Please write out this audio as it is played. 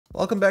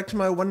Welcome back to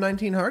my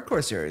 119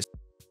 hardcore series.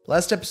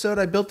 Last episode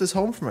I built this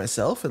home for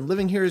myself and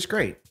living here is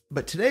great,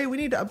 but today we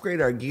need to upgrade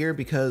our gear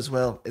because,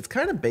 well, it's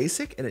kind of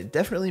basic and it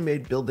definitely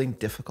made building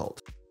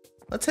difficult.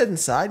 Let's head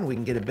inside and we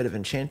can get a bit of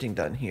enchanting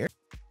done here.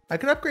 I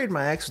could upgrade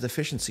my axe with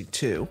efficiency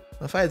 2.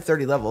 If I had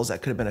 30 levels,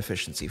 that could have been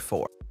efficiency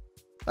 4.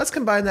 Let's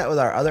combine that with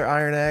our other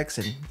iron axe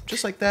and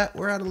just like that,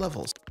 we're out of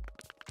levels.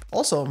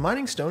 Also,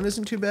 mining stone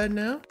isn't too bad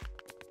now.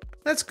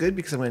 That's good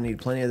because I'm going to need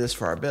plenty of this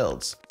for our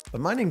builds. But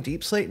mining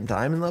deep slate and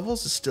diamond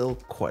levels is still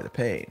quite a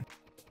pain.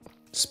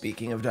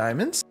 Speaking of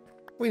diamonds,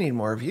 we need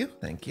more of you,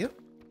 thank you.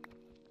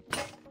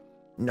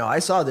 No, I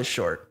saw this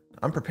short.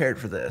 I'm prepared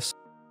for this.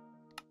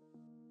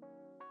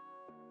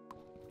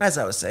 As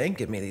I was saying,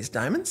 give me these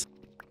diamonds.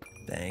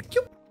 Thank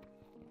you.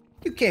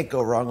 You can't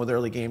go wrong with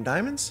early game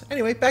diamonds.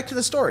 Anyway, back to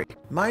the story.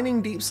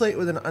 Mining deep slate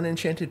with an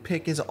unenchanted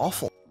pick is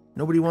awful.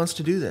 Nobody wants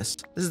to do this.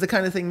 This is the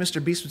kind of thing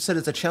Mr. Beast would set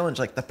as a challenge,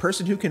 like the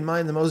person who can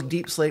mine the most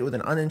deep slate with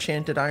an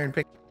unenchanted iron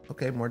pick.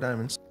 Okay, more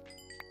diamonds.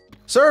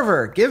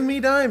 Server, give me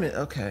diamond.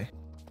 Okay.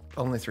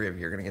 Only 3 of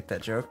you are gonna get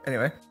that joke.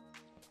 Anyway,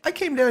 I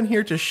came down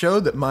here to show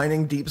that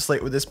mining deep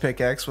slate with this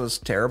pickaxe was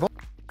terrible.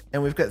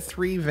 And we've got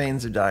 3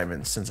 veins of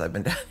diamonds since I've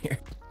been down here.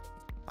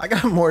 I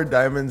got more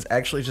diamonds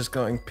actually just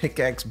going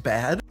pickaxe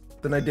bad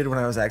than I did when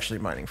I was actually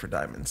mining for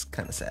diamonds.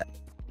 Kind of sad.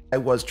 I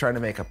was trying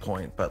to make a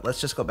point, but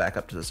let's just go back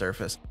up to the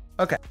surface.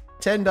 Okay,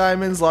 10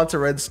 diamonds, lots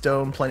of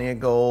redstone, plenty of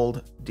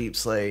gold, deep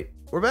slate.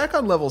 We're back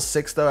on level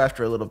 6 though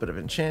after a little bit of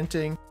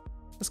enchanting.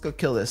 Let's go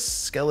kill this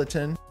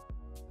skeleton.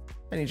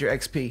 I need your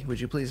XP, would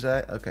you please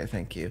die? Okay,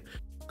 thank you.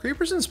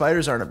 Creepers and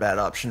spiders aren't a bad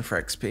option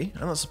for XP. I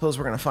don't suppose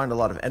we're gonna find a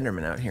lot of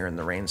endermen out here in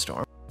the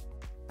rainstorm.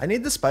 I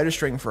need the spider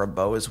string for a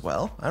bow as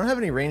well. I don't have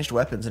any ranged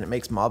weapons and it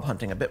makes mob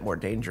hunting a bit more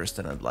dangerous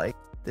than I'd like.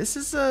 This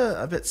is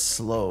a bit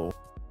slow.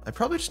 I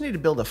probably just need to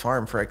build a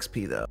farm for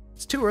XP though.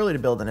 It's too early to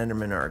build an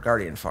enderman or a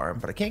guardian farm,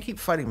 but I can't keep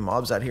fighting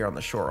mobs out here on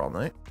the shore all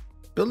night.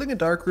 Building a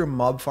dark room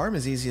mob farm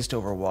is easiest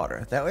over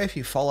water. That way if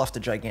you fall off the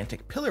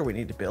gigantic pillar we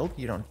need to build,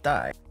 you don't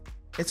die.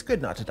 It's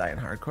good not to die in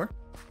hardcore.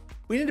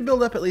 We need to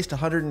build up at least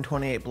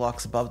 128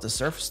 blocks above the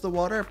surface of the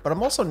water, but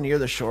I'm also near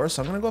the shore,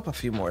 so I'm going to go up a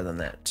few more than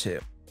that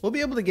too. We'll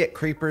be able to get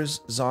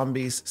creepers,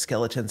 zombies,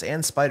 skeletons,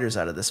 and spiders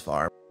out of this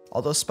farm,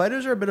 although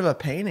spiders are a bit of a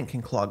pain and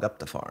can clog up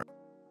the farm.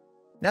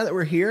 Now that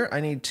we're here,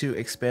 I need to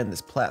expand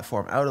this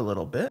platform out a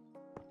little bit,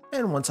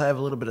 and once I have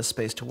a little bit of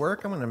space to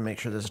work, I'm going to make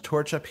sure there's a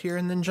torch up here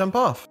and then jump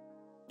off.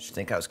 Did you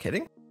think I was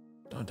kidding?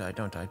 Don't die,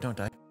 don't die, don't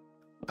die.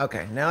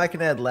 Okay, now I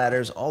can add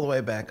ladders all the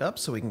way back up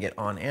so we can get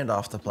on and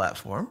off the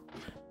platform.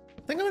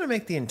 I think I'm going to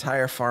make the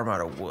entire farm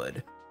out of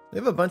wood. We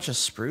have a bunch of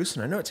spruce,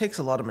 and I know it takes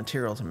a lot of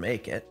material to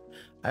make it.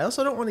 I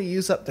also don't want to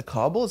use up the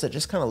cobble as it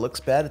just kind of looks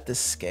bad at this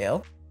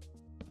scale.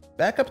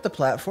 Back up the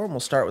platform,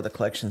 we'll start with a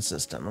collection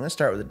system. I'm going to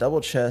start with a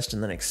double chest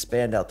and then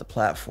expand out the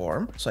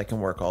platform so I can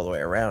work all the way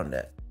around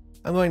it.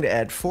 I'm going to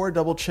add 4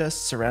 double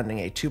chests surrounding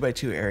a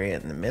 2x2 area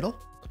in the middle,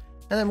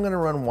 and I'm going to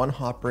run 1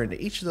 hopper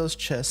into each of those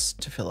chests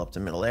to fill up the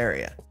middle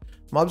area.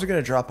 Mobs are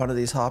going to drop onto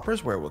these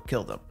hoppers where we'll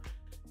kill them.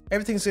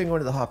 Everything's going to go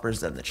into the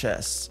hoppers then the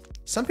chests.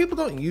 Some people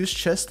don't use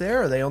chests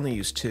there, or they only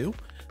use 2.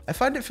 I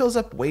find it fills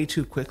up way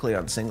too quickly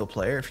on single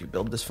player if you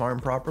build this farm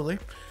properly,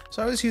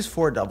 so I always use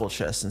 4 double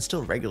chests and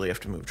still regularly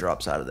have to move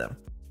drops out of them.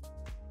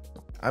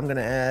 I'm going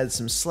to add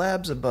some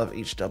slabs above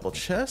each double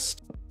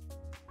chest.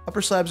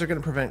 Upper slabs are going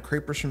to prevent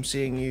creepers from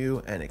seeing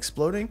you and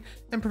exploding,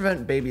 and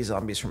prevent baby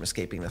zombies from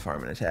escaping the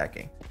farm and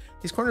attacking.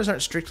 These corners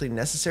aren't strictly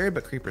necessary,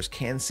 but creepers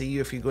can see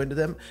you if you go into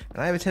them,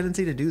 and I have a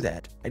tendency to do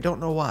that. I don't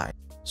know why.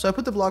 So I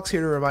put the blocks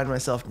here to remind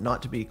myself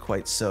not to be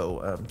quite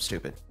so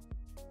stupid.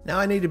 Now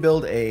I need to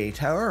build a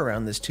tower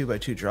around this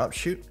 2x2 drop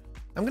chute.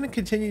 I'm going to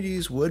continue to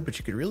use wood, but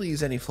you could really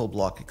use any full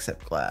block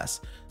except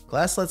glass.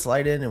 Glass lets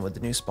light in, and with the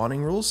new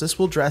spawning rules, this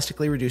will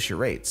drastically reduce your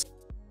rates.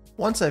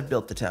 Once I've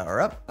built the tower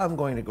up, I'm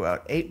going to go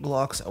out 8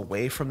 blocks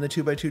away from the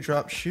 2x2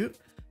 drop chute.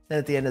 Then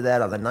at the end of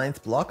that, on the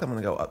 9th block, I'm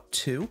going to go up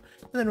 2, and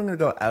then I'm going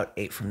to go out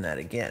 8 from that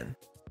again.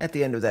 At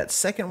the end of that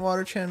second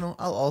water channel,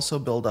 I'll also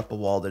build up a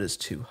wall that is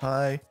 2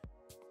 high.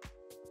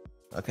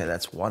 Okay,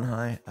 that's 1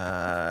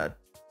 high,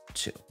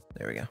 2.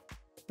 There we go.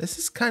 This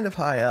is kind of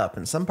high up,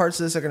 and some parts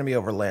of this are going to be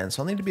over land,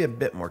 so I'll need to be a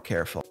bit more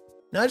careful.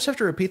 Now I just have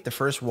to repeat the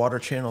first water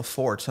channel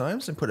 4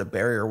 times and put a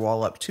barrier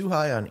wall up 2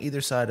 high on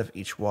either side of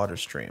each water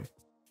stream.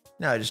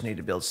 Now I just need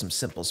to build some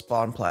simple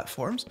spawn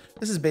platforms.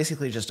 This is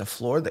basically just a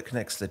floor that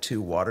connects the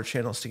 2 water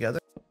channels together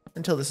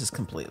until this is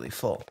completely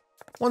full.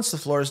 Once the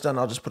floor is done,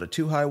 I'll just put a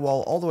 2 high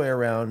wall all the way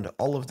around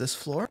all of this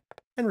floor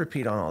and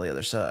repeat on all the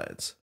other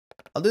sides.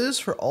 I'll do this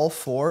for all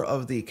 4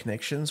 of the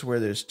connections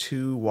where there's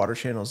 2 water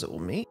channels that will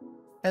meet.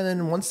 And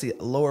then once the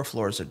lower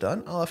floors are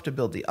done, I'll have to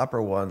build the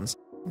upper ones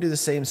and do the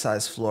same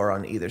size floor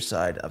on either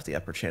side of the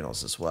upper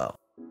channels as well.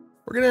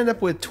 We're going to end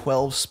up with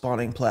 12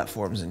 spawning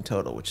platforms in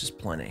total, which is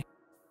plenty.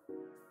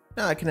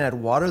 Now I can add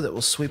water that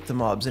will sweep the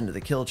mobs into the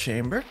kill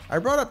chamber. I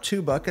brought up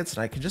 2 buckets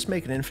and I can just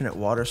make an infinite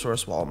water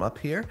source while I'm up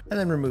here, and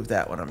then remove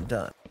that when I'm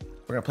done.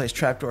 We're going to place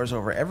trapdoors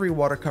over every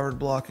water covered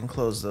block and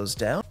close those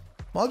down.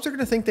 Mobs are going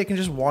to think they can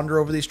just wander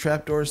over these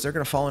trapdoors, they're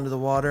going to fall into the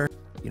water.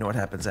 You know what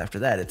happens after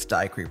that, it's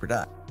die creeper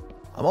die.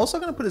 I'm also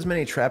going to put as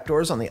many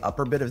trapdoors on the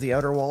upper bit of the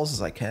outer walls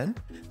as I can.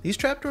 These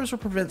trapdoors will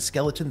prevent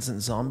skeletons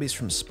and zombies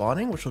from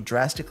spawning, which will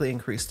drastically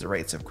increase the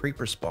rates of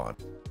creeper spawn.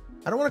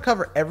 I don't want to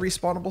cover every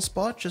spawnable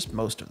spot, just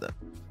most of them.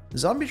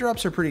 Zombie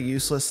drops are pretty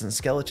useless, and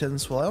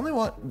skeletons, well, I only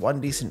want one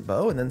decent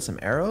bow and then some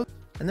arrows,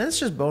 and then it's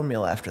just bone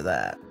meal after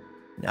that.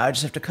 Now I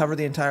just have to cover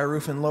the entire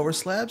roof in lower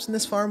slabs and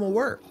this farm will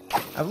work.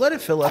 I've let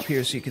it fill up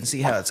here so you can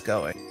see how it's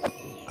going.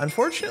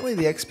 Unfortunately,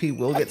 the XP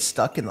will get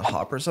stuck in the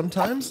hopper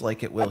sometimes,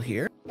 like it will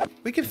here.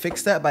 We can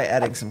fix that by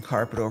adding some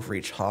carpet over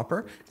each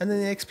hopper, and then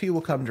the XP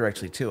will come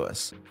directly to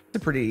us. It's a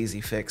pretty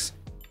easy fix.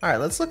 Alright,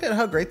 let's look at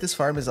how great this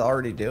farm is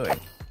already doing.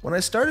 When I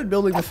started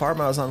building the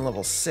farm, I was on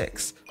level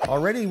 6.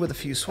 Already with a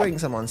few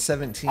swings, I'm on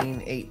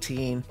 17,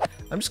 18.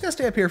 I'm just gonna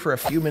stay up here for a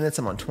few minutes,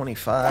 I'm on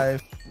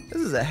 25.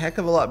 This is a heck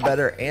of a lot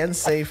better and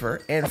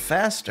safer and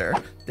faster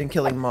than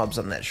killing mobs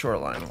on that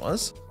shoreline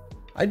was.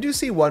 I do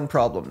see one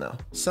problem though.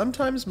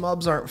 Sometimes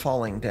mobs aren't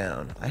falling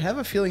down. I have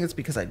a feeling it's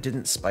because I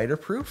didn't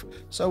spider-proof,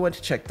 so I went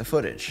to check the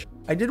footage.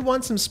 I did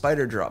want some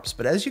spider drops,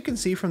 but as you can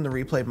see from the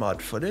replay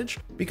mod footage,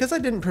 because I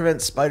didn't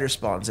prevent spider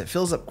spawns, it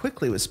fills up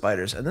quickly with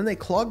spiders and then they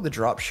clog the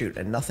drop chute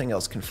and nothing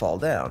else can fall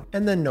down,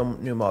 and then no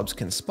new mobs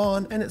can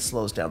spawn and it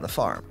slows down the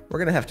farm. We're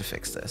gonna have to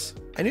fix this.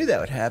 I knew that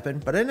would happen,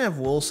 but I didn't have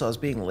wool, so I was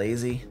being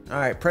lazy.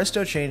 Alright,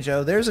 presto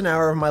changeo, there's an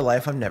hour of my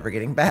life I'm never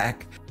getting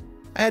back.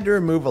 I had to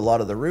remove a lot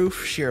of the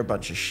roof, shear a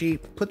bunch of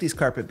sheep, put these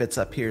carpet bits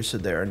up here so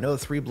there are no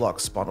 3-block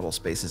spawnable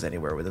spaces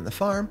anywhere within the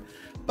farm,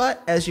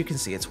 but as you can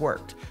see it's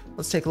worked.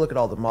 Let's take a look at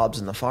all the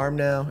mobs in the farm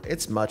now.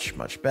 It's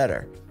much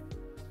better.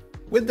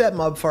 With that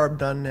mob farm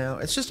done now,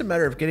 it's just a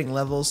matter of getting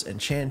levels,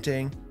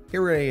 enchanting.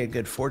 Here we're getting a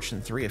good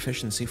Fortune 3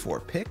 Efficiency 4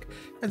 pick,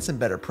 and some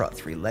better Prot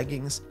 3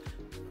 leggings.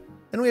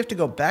 Then we have to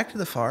go back to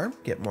the farm,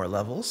 get more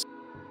levels,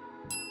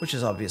 which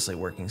is obviously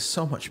working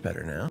so much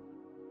better now.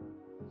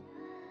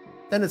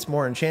 Then it's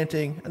more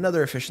enchanting,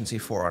 another Efficiency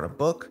 4 on a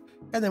book,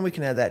 and then we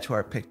can add that to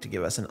our pick to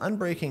give us an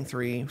Unbreaking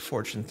 3,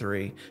 Fortune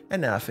 3,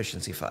 and now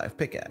Efficiency 5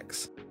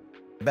 pickaxe.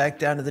 Back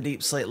down to the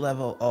Deep Slate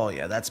level. Oh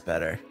yeah, that's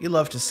better. You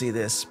love to see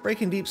this.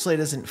 Breaking Deep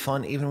Slate isn't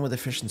fun even with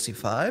Efficiency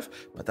 5,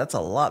 but that's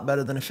a lot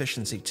better than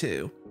Efficiency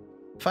 2.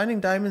 Finding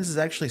diamonds is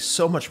actually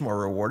so much more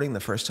rewarding the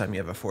first time you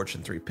have a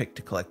Fortune 3 pick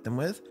to collect them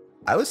with.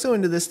 I was so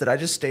into this that I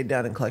just stayed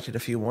down and collected a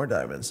few more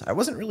diamonds. I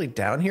wasn't really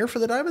down here for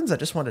the diamonds, I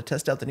just wanted to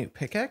test out the new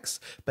pickaxe,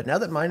 but now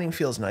that mining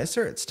feels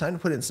nicer, it's time to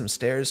put in some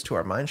stairs to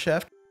our mine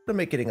shaft to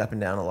make getting up and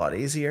down a lot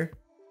easier.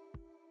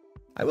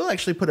 I will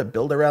actually put a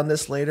build around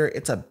this later.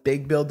 It's a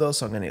big build though,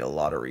 so I'm gonna need a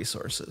lot of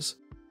resources.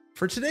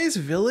 For today's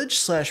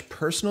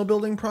village/personal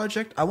building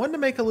project, I wanted to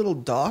make a little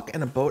dock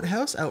and a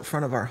boathouse out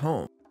front of our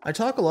home. I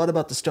talk a lot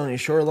about the stony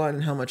shoreline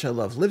and how much I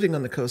love living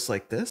on the coast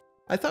like this.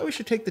 I thought we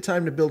should take the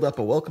time to build up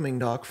a welcoming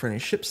dock for any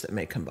ships that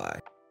may come by.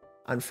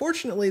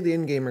 Unfortunately, the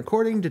in-game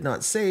recording did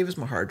not save as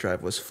my hard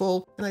drive was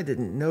full, and I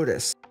didn't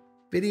notice.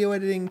 Video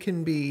editing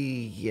can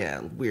be,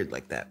 weird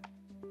like that.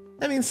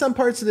 I mean, some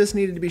parts of this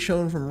needed to be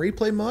shown from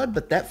replay mod,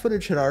 but that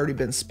footage had already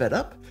been sped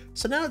up,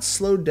 so now it's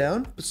slowed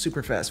down, but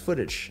super fast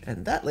footage,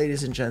 and that,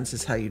 ladies and gents,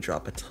 is how you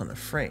drop a ton of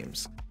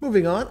frames.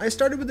 Moving on, I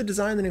started with a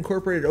design that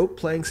incorporated oak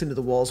planks into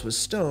the walls with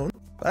stone,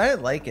 but I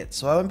didn't like it,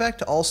 so I went back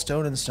to all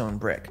stone and stone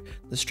brick.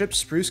 The stripped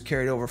spruce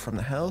carried over from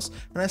the house,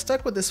 and I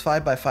stuck with this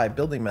 5x5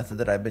 building method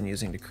that I've been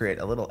using to create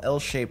a little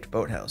L-shaped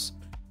boathouse.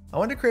 I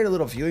wanted to create a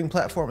little viewing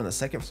platform on the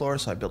second floor,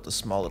 so I built a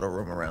small little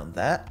room around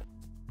that.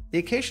 The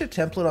acacia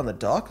template on the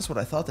dock is what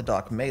I thought the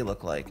dock may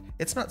look like.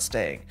 It's not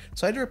staying,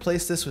 so I had to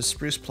replace this with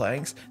spruce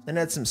planks, then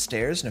add some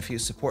stairs and a few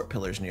support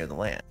pillars near the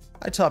land.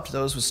 I topped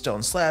those with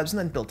stone slabs and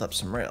then built up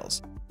some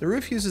rails. The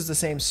roof uses the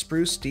same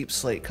spruce deep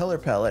slate color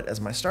palette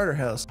as my starter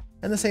house,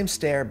 and the same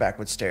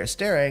backward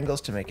stair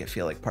angles to make it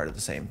feel like part of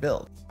the same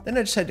build. Then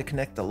I just had to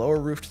connect the lower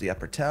roof to the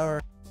upper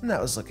tower, and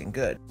that was looking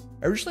good.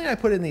 Originally I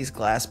put in these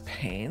glass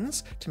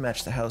panes to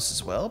match the house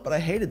as well, but I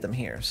hated them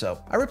here,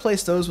 so I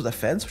replaced those with a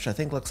fence, which I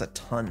think looks a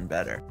ton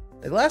better.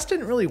 The glass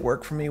didn't really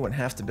work for me when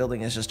half the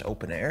building is just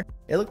open air.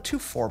 It looked too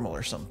formal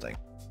or something.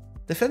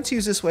 The fence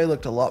used this way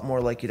looked a lot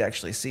more like you'd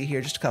actually see here,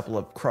 just a couple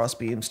of cross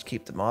beams to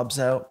keep the mobs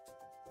out.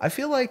 I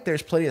feel like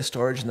there's plenty of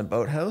storage in the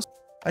boathouse.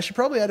 I should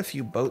probably add a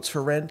few boats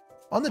for rent.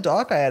 On the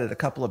dock I added a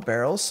couple of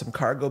barrels, some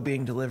cargo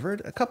being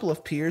delivered, a couple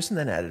of piers, and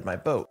then added my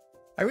boat.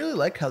 I really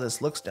like how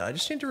this looks now. I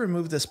just need to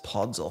remove this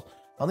podzol.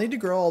 I'll need to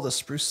grow all the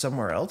spruce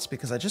somewhere else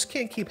because I just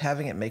can't keep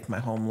having it make my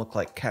home look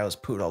like cows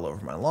pooed all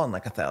over my lawn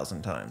like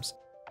 1,000 times.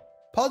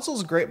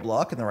 Podzol's a great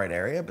block in the right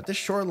area, but this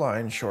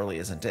shoreline surely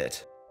isn't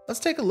it. Let's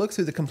take a look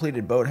through the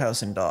completed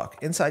boathouse and dock.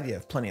 Inside you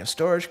have plenty of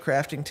storage,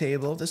 crafting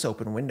table, this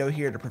open window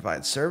here to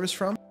provide service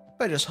from.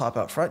 If I just hop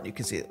out front, you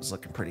can see it was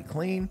looking pretty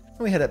clean.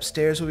 When we head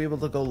upstairs, we'll be able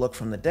to go look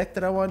from the deck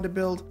that I wanted to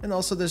build, and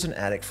also there's an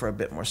attic for a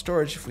bit more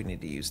storage if we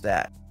need to use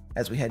that.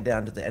 As we head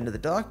down to the end of the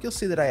dock, you'll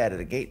see that I added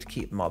a gate to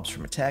keep mobs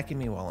from attacking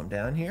me while I'm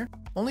down here.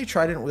 Only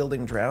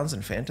trident-wielding drowns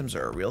and phantoms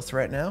are a real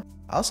threat now.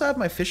 I also have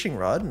my fishing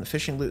rod and the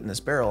fishing loot in this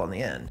barrel on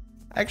the end.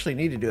 I actually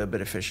need to do a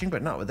bit of fishing,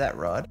 but not with that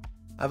rod.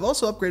 I've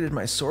also upgraded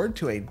my sword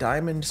to a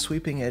diamond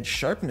sweeping edge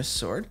sharpness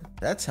sword.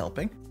 That's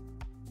helping.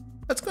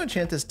 Let's go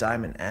enchant this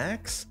diamond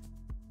axe.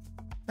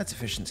 That's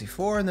efficiency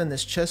 4, and then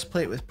this chest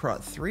plate with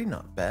prot 3,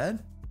 not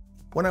bad.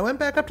 When I went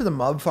back up to the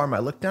mob farm, I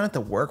looked down at the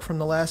work from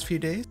the last few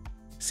days.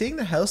 Seeing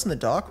the house and the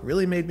dock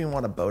really made me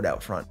want a boat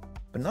out front,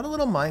 but not a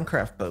little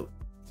Minecraft boat.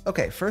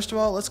 Okay, first of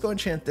all, let's go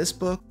enchant this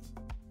book,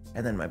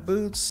 and then my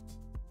boots,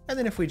 and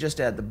then if we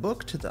just add the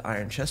book to the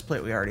iron chest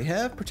plate we already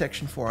have,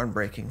 protection 4 on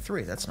breaking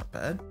 3, that's not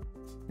bad.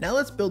 Now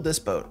let's build this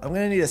boat. I'm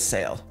gonna need a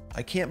sail.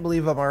 I can't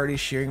believe I'm already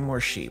shearing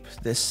more sheep.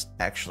 This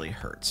actually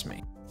hurts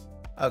me.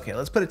 Okay,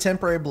 let's put a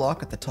temporary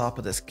block at the top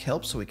of this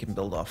kelp so we can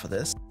build off of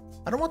this.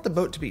 I don't want the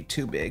boat to be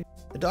too big.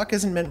 The dock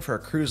isn't meant for a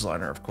cruise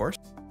liner, of course.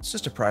 It's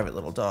just a private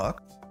little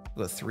dock.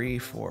 We'll go 3,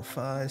 4,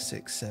 5,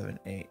 6, 7,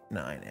 8,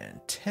 9,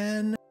 and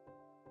 10.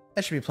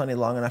 That should be plenty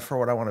long enough for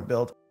what I want to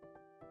build.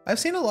 I've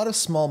seen a lot of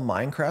small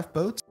Minecraft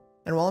boats,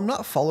 and while I'm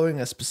not following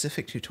a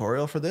specific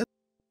tutorial for this,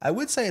 I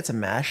would say it's a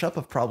mashup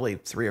of probably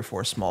 3 or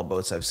 4 small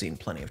boats I've seen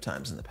plenty of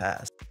times in the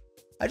past.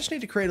 I just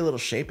need to create a little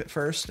shape at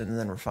first and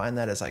then refine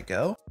that as I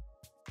go.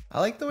 I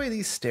like the way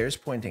these stairs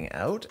pointing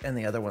out and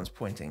the other ones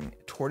pointing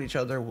toward each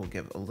other will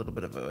give a little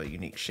bit of a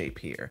unique shape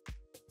here.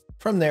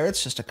 From there,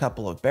 it's just a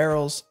couple of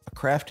barrels, a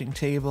crafting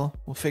table.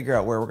 We'll figure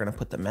out where we're going to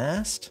put the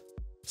mast.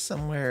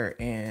 Somewhere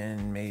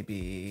in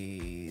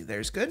maybe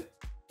there's good.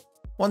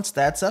 Once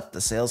that's up,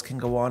 the sails can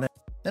go on it.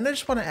 Then I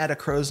just want to add a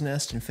crow's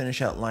nest and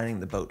finish outlining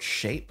the boat's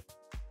shape.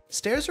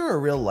 Stairs are a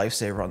real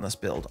lifesaver on this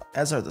build,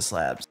 as are the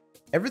slabs.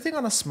 Everything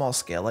on a small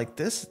scale like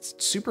this,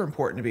 it's super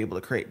important to be able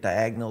to create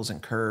diagonals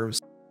and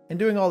curves, and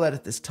doing all that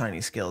at this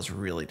tiny scale is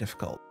really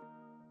difficult.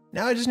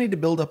 Now I just need to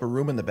build up a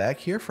room in the back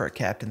here for a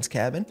captain's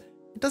cabin.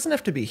 It doesn't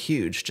have to be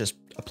huge, just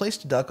a place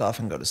to duck off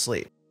and go to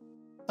sleep.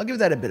 I'll give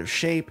that a bit of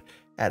shape,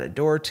 add a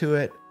door to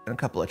it, and a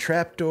couple of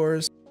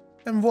trapdoors,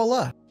 and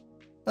voila!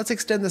 Let's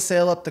extend the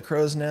sail up the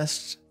crow's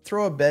nest,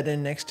 throw a bed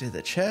in next to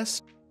the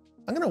chest.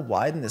 I'm going to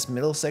widen this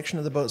middle section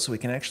of the boat so we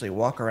can actually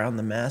walk around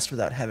the mast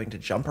without having to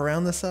jump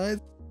around the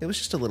sides. It was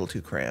just a little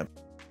too cramped.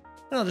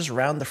 And I'll just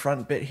round the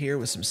front bit here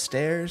with some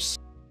stairs.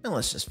 And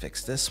let's just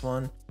fix this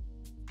one.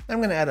 I'm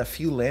going to add a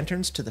few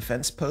lanterns to the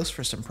fence post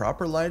for some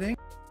proper lighting.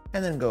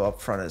 And then go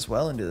up front as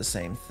well and do the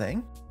same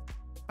thing.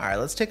 Alright,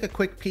 let's take a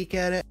quick peek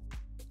at it.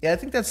 Yeah, I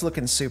think that's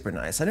looking super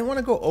nice. I didn't want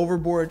to go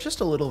overboard, just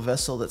a little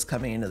vessel that's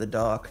coming into the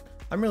dock.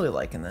 I'm really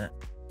liking that.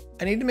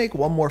 I need to make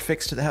one more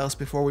fix to the house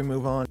before we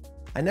move on.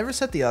 I never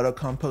set the auto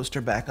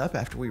composter back up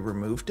after we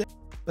removed it,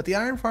 but the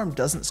iron farm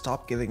doesn't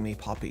stop giving me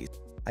poppies.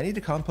 I need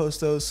to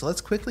compost those, so let's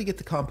quickly get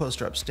the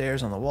composter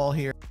upstairs on the wall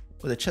here,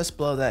 with a chest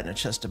below that and a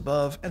chest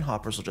above, and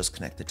hoppers will just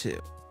connect the two.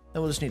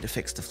 Then we'll just need to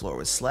fix the floor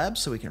with slabs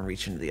so we can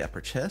reach into the upper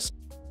chest.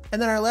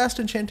 And then our last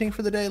enchanting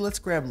for the day, let's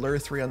grab lure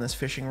 3 on this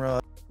fishing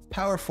rod,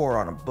 power 4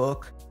 on a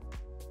book.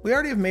 We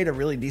already have made a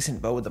really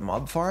decent bow with the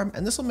mob farm,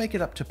 and this will make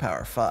it up to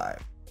power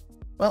 5.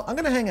 Well, I'm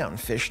gonna hang out and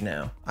fish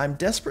now. I'm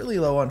desperately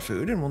low on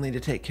food and we'll need to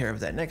take care of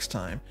that next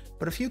time,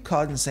 but a few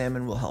cod and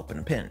salmon will help in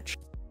a pinch.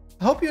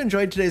 I hope you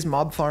enjoyed today's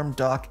mob farm,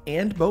 dock,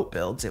 and boat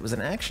builds. It was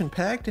an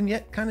action-packed and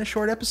yet kinda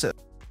short episode.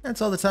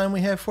 That's all the time we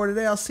have for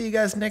today. I'll see you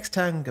guys next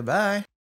time. Goodbye.